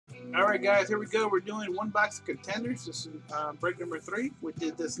Alright guys, here we go. We're doing one box of Contenders. This is break number 3. We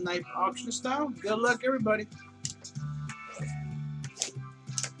did this knife auction style. Good luck everybody.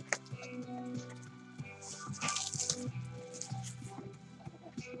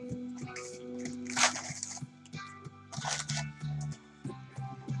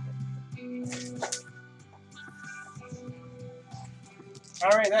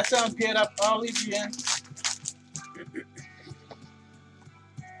 Alright, that sounds good. I'll leave you in.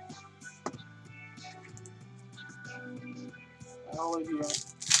 I'll leave you in.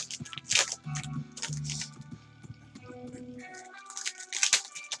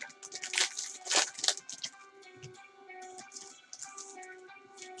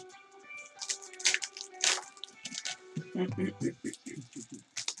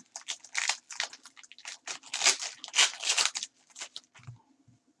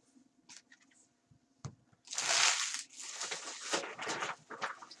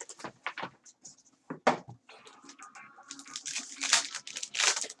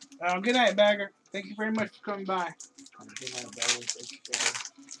 Good night, Bagger. Thank you very much for coming by. Good night, Bagger. Thank you, guys.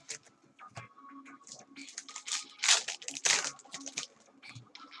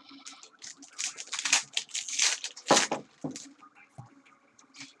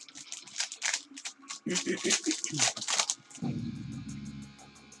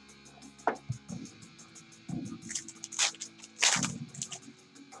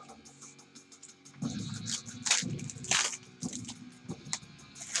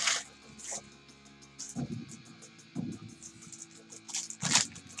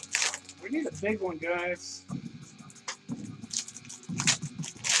 We need a big one, guys.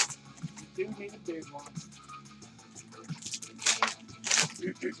 We do need a big one.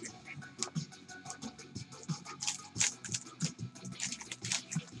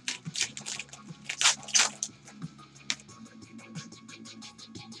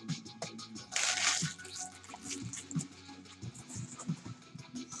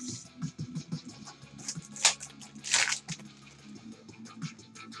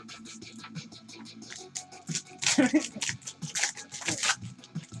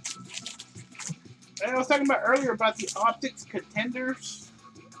 I was talking about earlier about the Optics Contenders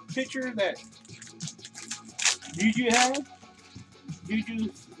picture that Juju had.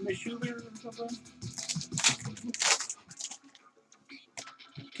 Juju Mishuler or something.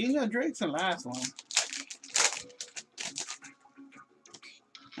 King of Drake's the last one.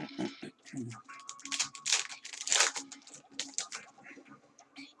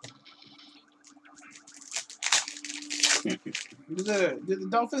 Do the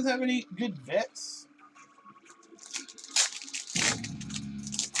Dolphins have any good vets?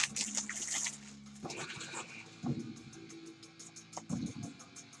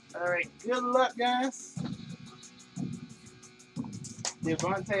 Alright, good luck, guys.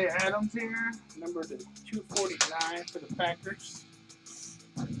 Devontae Adams here, number 249 for the Packers.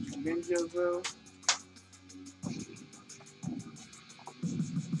 Benjozo.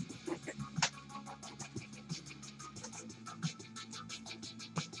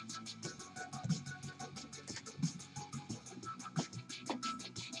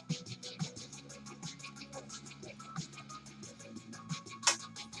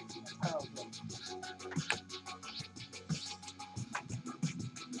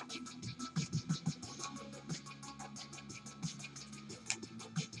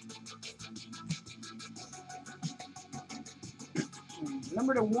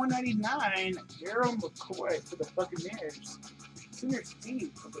 Number 199, Daryl McCoy for the Buccaneers. Senior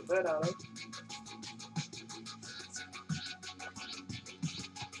Steve put the bet out.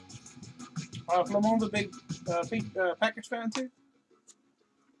 Flamon's a big Packers fan too.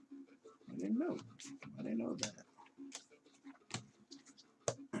 I didn't know that.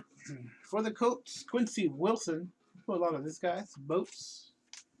 For the Colts, Quincy Wilson. Put a lot of this guy's boats.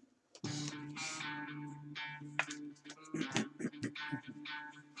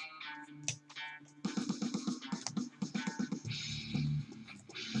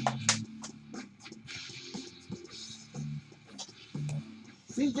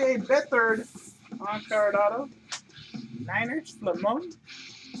 CJ Beathard on card auto. Niners, Flamone.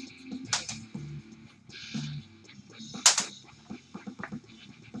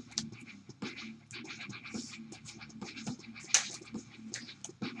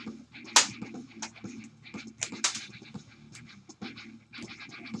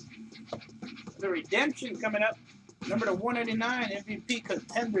 The redemption coming up. Number 189, MVP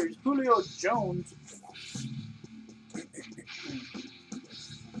Contenders, Julio Jones.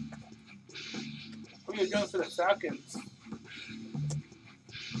 Julio Jones for the Falcons.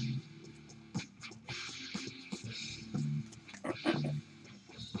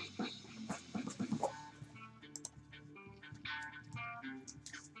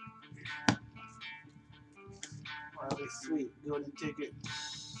 golden ticket.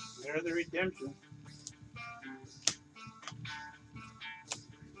 There's the redemption.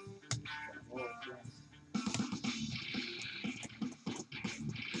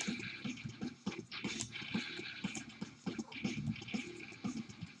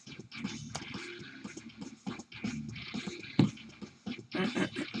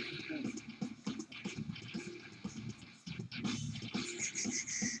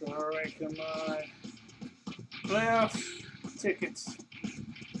 Alright, come on. Playoff tickets.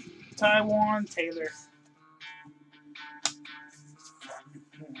 Taiwan Taylor.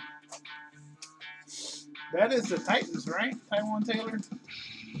 That is the Titans, right? Taiwan Taylor.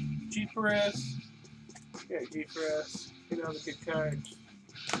 G Perez. Yeah, G Perez. Get all the good cards.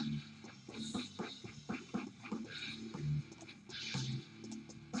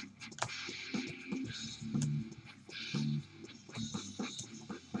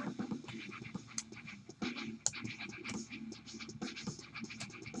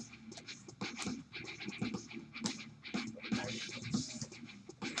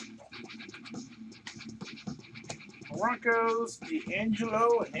 Broncos,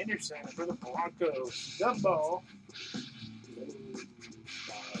 D'Angelo Henderson for the Broncos. The ball.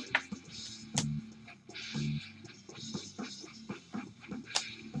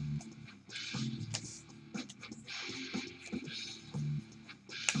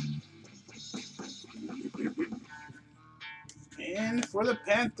 And for the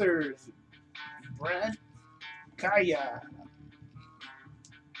Panthers, Brad Kaya.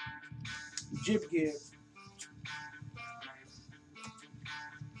 Jib Gib.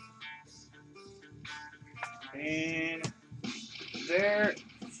 And there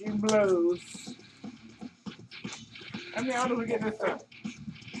she blows. How many autos we get this time?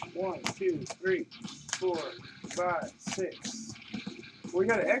 1, 2, 3, 4, 5, 6. We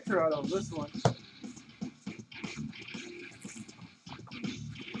got an extra auto on this one.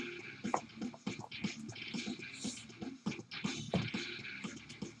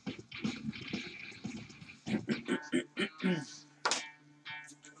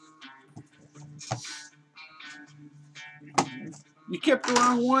 You kept the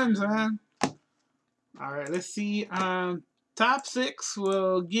wrong ones, huh? All right, let's see. Top 6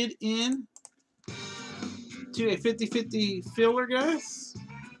 will get in to a 50-50 filler, guys.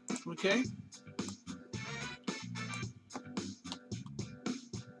 Okay.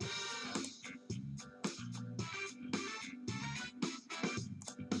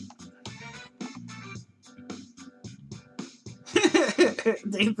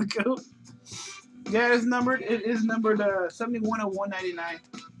 Dave the Goat. Yeah, it's numbered. It is numbered 71 of 199.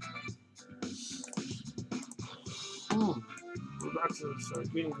 Ooh, the boxes are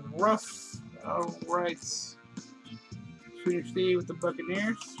getting rough. All right. Sweeter Steve with the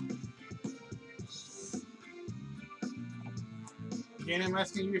Buccaneers. Again, I'm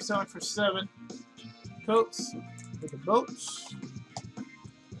asking you, you're selling for 7. Coats with the Boats.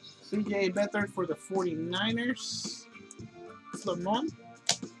 CJ Beathard for the 49ers. Flamon.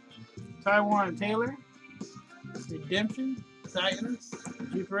 Taiwan Taylor. Redemption. Titans.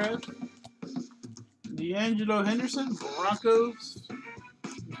 G Perez. D'Angelo Henderson. Broncos.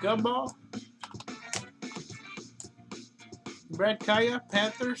 Gubball. Brad Kaya.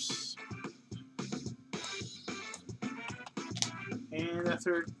 Panthers. And that's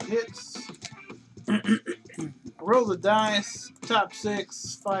her hits. Roll the dice. Top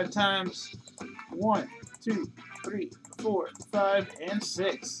 6. 5 times. 1, 2, 3, 4, 5, and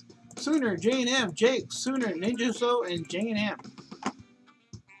 6. Sooner, J&M, Jake, Sooner, Ninja Soul, and J&M.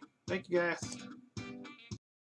 Thank you, guys.